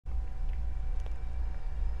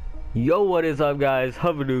Yo, what is up, guys?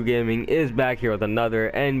 Hoverdoo Gaming is back here with another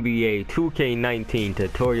NBA 2K19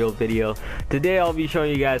 tutorial video. Today I'll be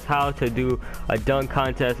showing you guys how to do a dunk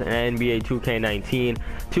contest in NBA 2K19.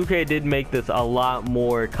 2K did make this a lot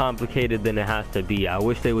more complicated than it has to be. I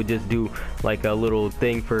wish they would just do like a little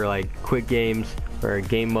thing for like quick games or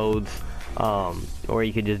game modes, or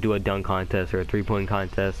you could just do a dunk contest or a three-point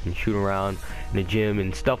contest and shoot around in the gym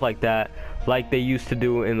and stuff like that, like they used to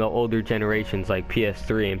do in the older generations, like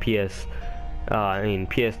PS3 and PS3,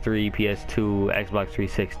 PS2, Xbox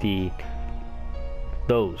 360,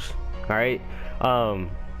 those. Alright,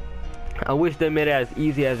 I wish they made it as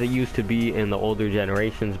easy as it used to be in the older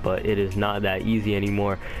generations, but it is not that easy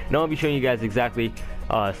anymore. And I'll be showing you guys exactly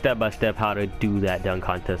step by step how to do that dunk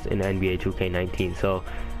contest in NBA 2K19. So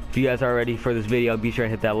if you guys are ready for this video, be sure to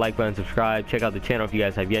hit that like button, subscribe, check out the channel if you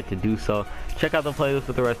guys have yet to do so. Check out the playlist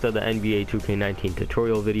with the rest of the NBA 2K19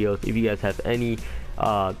 tutorial videos. If you guys have any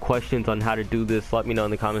questions on how to do this, let me know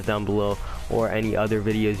in the comments down below, or any other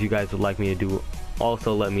videos you guys would like me to do,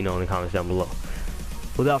 also let me know in the comments down below.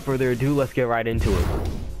 Without further ado, let's get right into it.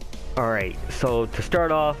 Alright, so to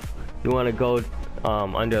start off, you want to go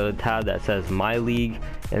under the tab that says My League,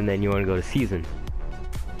 and then you want to go to Season.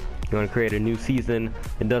 You want to create a new season.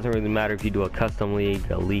 It doesn't really matter if you do a custom league,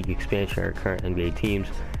 a league expansion, or current NBA teams.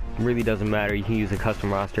 It really doesn't matter. You can use a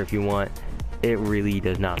custom roster if you want. It really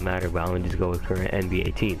does not matter, but I'm going to just go with current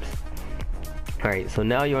NBA teams. Alright, so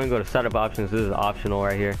now you want to go to setup options. This is optional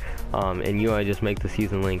right here. And you want to just make the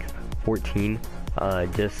season length 14,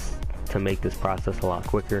 just to make this process a lot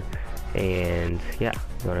quicker. And yeah,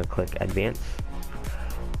 you want to click advance.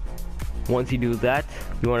 Once you do that,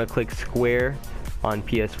 you want to click square on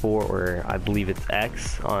PS4, or I believe it's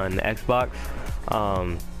X on Xbox,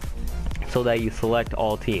 so that you select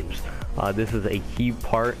all teams. This is a key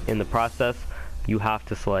part in the process. You have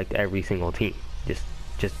to select every single team.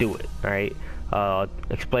 Just do it. All right. I'll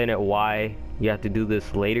explain it why you have to do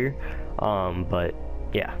this later, but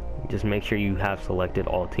yeah, just make sure you have selected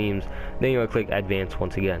all teams. Then you want to click advance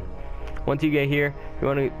once again. Once you get here, you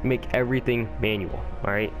want to make everything manual.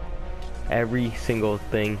 All right, every single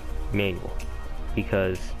thing manual.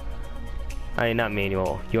 Because not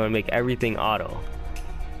manual, you want to make everything auto,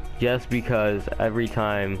 just because every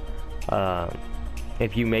time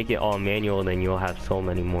if you make it all manual, then you'll have so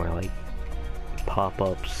many more like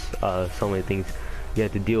pop-ups, so many things you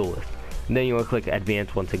have to deal with. And then you want to click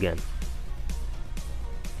advance once again.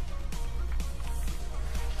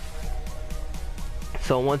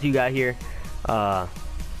 So once you got here, you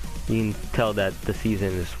can tell that the season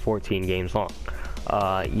is 14 games long.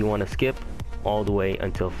 You want to skip all the way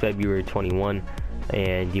until February 21,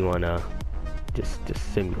 and you want to just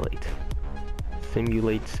simulate.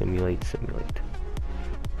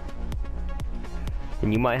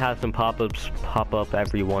 And you might have some pop-ups pop up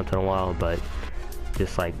every once in a while, but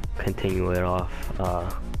just like continue it off.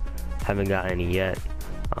 Haven't got any yet.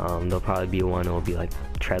 There'll probably be one. It'll be like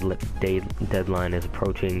deadline is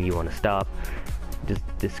approaching, you want to stop.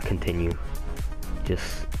 Just continue.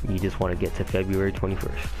 You just want to get to February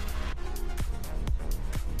 21st.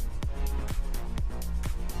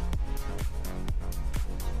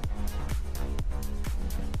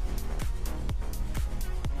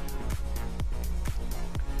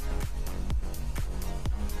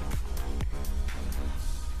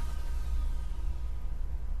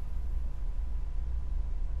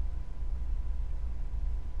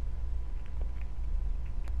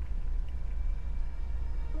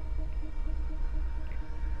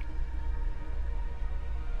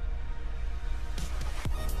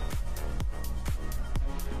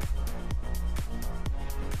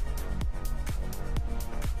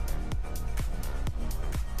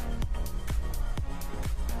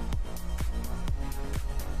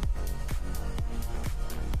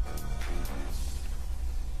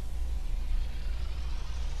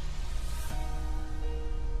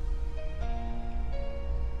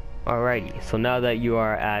 Alrighty, so now that you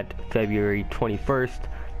are at February 21st,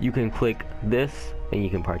 you can click this and you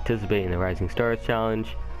can participate in the Rising Stars Challenge.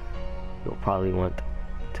 You'll probably want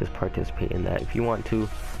to participate in that if you want to.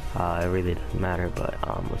 It really doesn't matter, but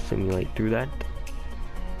let's simulate through that.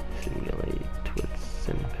 Simulate with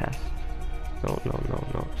Simcast. No.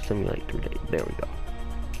 Simulate through date. There we go.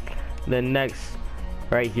 Then next,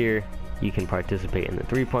 right here, you can participate in the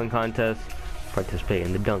three-point contest, participate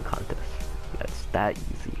in the dunk contest. That's that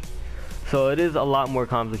easy. So it is a lot more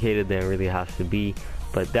complicated than it really has to be,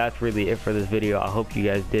 but that's really it for this video. I hope you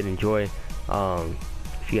guys did enjoy.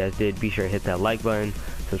 If you guys did, be sure to hit that like button,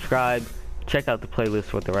 subscribe, check out the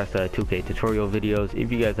playlist with the rest of the 2K tutorial videos.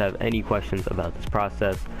 If you guys have any questions about this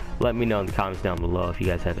process, let me know in the comments down below. If you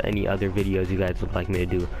guys have any other videos you guys would like me to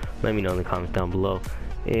do, let me know in the comments down below.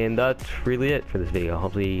 And that's really it for this video.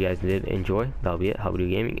 Hopefully you guys did enjoy. That'll be it. How We Do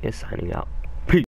Gaming is signing out.